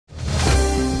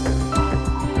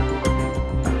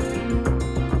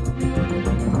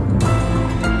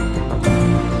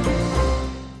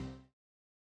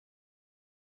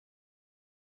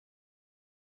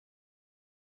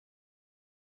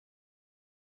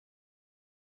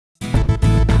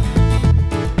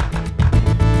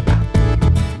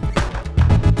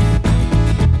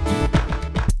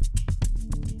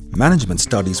Management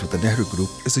studies with the Nehru Group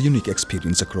is a unique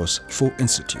experience across 4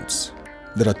 institutes.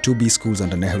 There are 2 B schools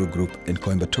under Nehru Group in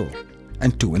Coimbatore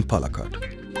and 2 in Palakkad.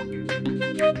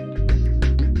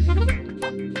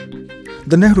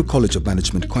 The Nehru College of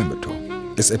Management,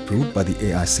 Coimbatore is approved by the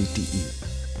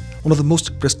AICTE, one of the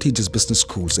most prestigious business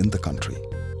schools in the country.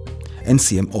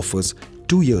 NCM offers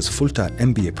 2 years full-time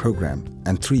MBA program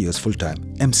and 3 years full-time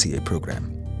MCA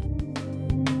program.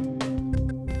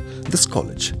 This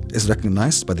college is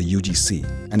recognized by the UGC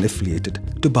and affiliated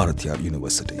to Bharatiyar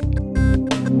University.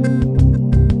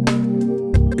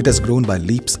 It has grown by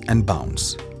leaps and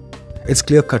bounds. Its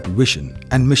clear-cut vision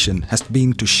and mission has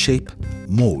been to shape,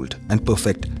 mold and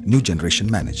perfect new generation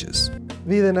managers.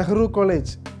 The Nehru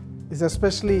College is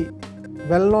especially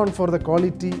well known for the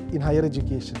quality in higher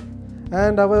education,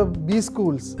 and our B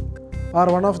schools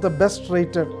are one of the best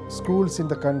rated schools in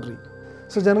the country.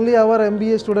 So generally our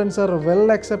MBA students are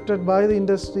well accepted by the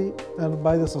industry and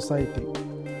by the society.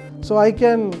 So I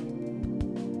can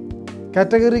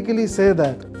categorically say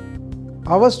that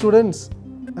our students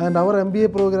and our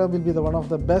MBA program will be one of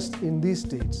the best in these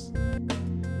states.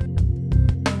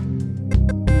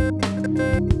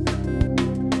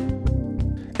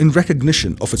 In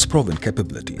recognition of its proven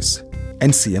capabilities,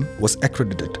 NCM was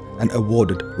accredited and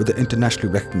awarded with the internationally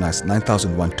recognized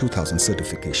 9001-2000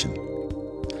 certification.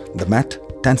 The MAT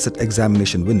TANCET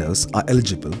examination winners are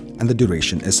eligible and the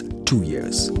duration is 2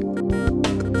 years.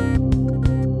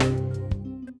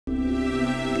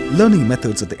 Learning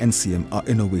methods at the NCM are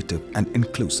innovative and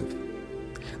inclusive.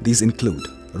 These include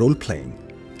role-playing,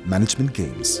 management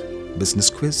games, business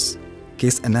quiz,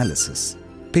 case analysis,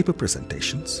 paper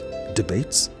presentations,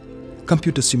 debates,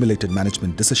 computer-simulated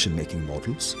management decision-making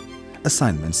models,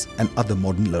 assignments and other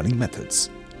modern learning methods.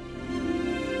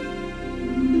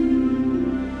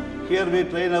 Here we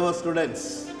train our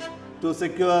students to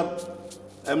secure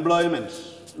employment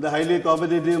in the highly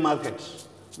competitive market.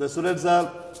 The students are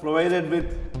provided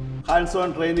with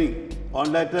hands-on training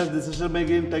on latest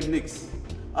decision-making techniques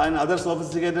and other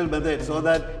sophisticated methods so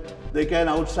that they can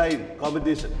outshine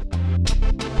competition.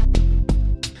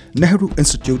 Nehru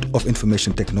Institute of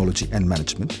Information Technology and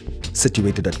Management,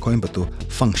 situated at Coimbatore,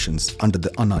 functions under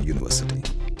the Anna University.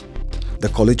 The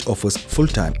college offers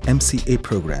full-time MCA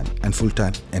program and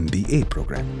full-time MBA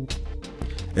program.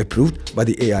 Approved by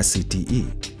the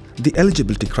AICTE, the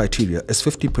eligibility criteria is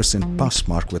 50% pass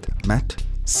mark with MAT,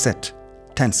 SET,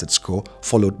 TANCET score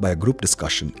followed by a group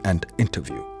discussion and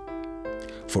interview.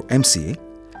 For MCA,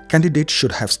 candidates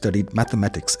should have studied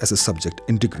mathematics as a subject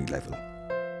in degree level.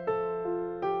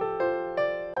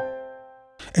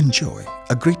 Enjoy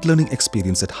a great learning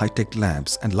experience at high-tech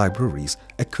labs and libraries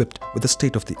equipped with the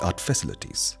state-of-the-art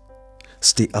facilities.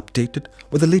 Stay updated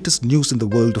with the latest news in the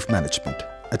world of management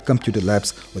at computer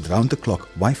labs with round-the-clock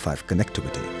Wi-Fi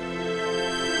connectivity.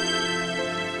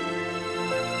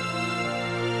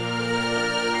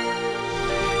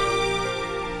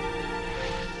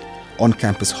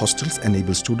 On-campus hostels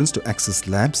enable students to access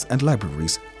labs and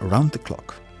libraries around the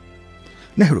clock.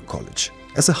 Nehru College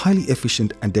is a highly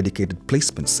efficient and dedicated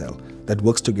placement cell that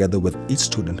works together with each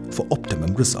student for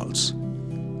optimum results.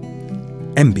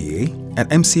 MBA and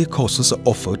MCA courses are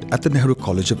offered at the Nehru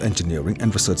College of Engineering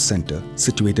and Research Centre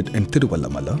situated in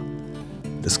Tiruvallamala.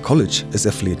 This college is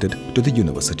affiliated to the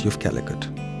University of Calicut.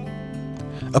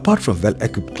 Apart from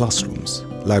well-equipped classrooms,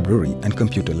 library and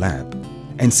computer lab,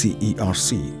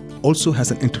 NCERC also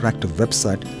has an interactive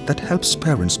website that helps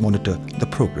parents monitor the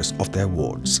progress of their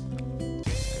wards.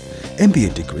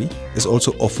 MBA degree is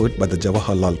also offered by the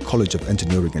Jawaharlal College of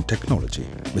Engineering and Technology,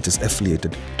 which is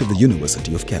affiliated to the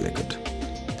University of Calicut.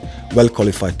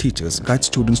 Well-qualified teachers guide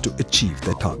students to achieve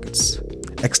their targets.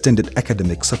 Extended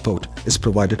academic support is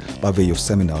provided by way of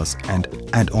seminars and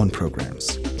add-on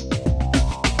programs.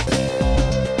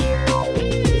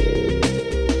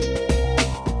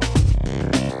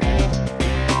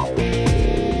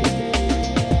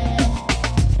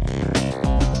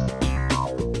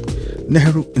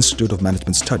 Nehru Institute of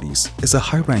Management Studies is a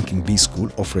high-ranking B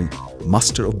school offering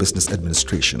Master of Business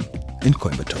Administration in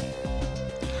Coimbatore.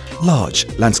 Large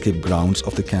landscape grounds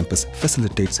of the campus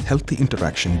facilitates healthy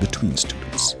interaction between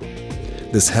students.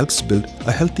 This helps build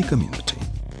a healthy community,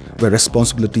 where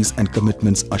responsibilities and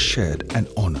commitments are shared and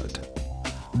honored.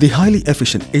 The highly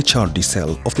efficient HRD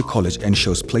cell of the college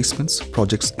ensures placements,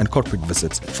 projects and corporate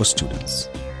visits for students.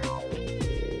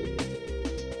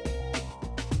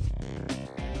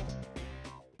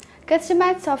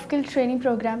 Customized soft skill training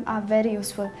programs are very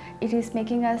useful. It is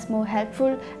making us more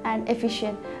helpful and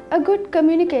efficient. A good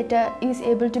communicator is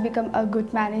able to become a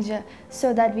good manager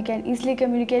so that we can easily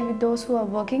communicate with those who are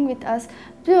working with us,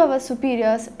 to our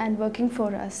superiors and working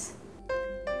for us.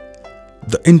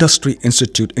 The Industry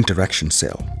Institute Interaction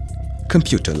Cell,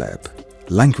 Computer Lab,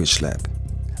 Language Lab,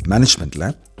 Management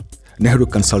Lab, Nehru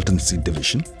Consultancy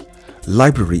Division,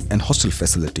 Library and hostel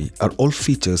facility are all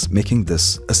features making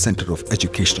this a center of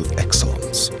educational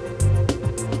excellence.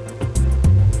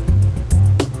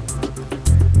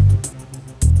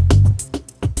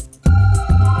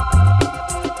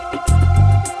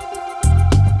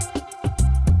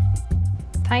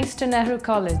 Thanks to Nehru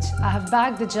College, I have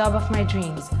bagged the job of my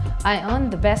dreams. I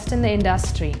earned the best in the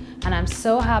industry, and I'm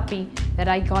so happy that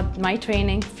I got my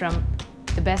training from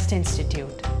the best institute.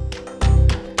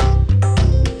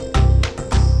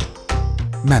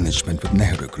 Management with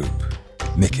Nehru Group,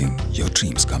 making your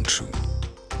dreams come true.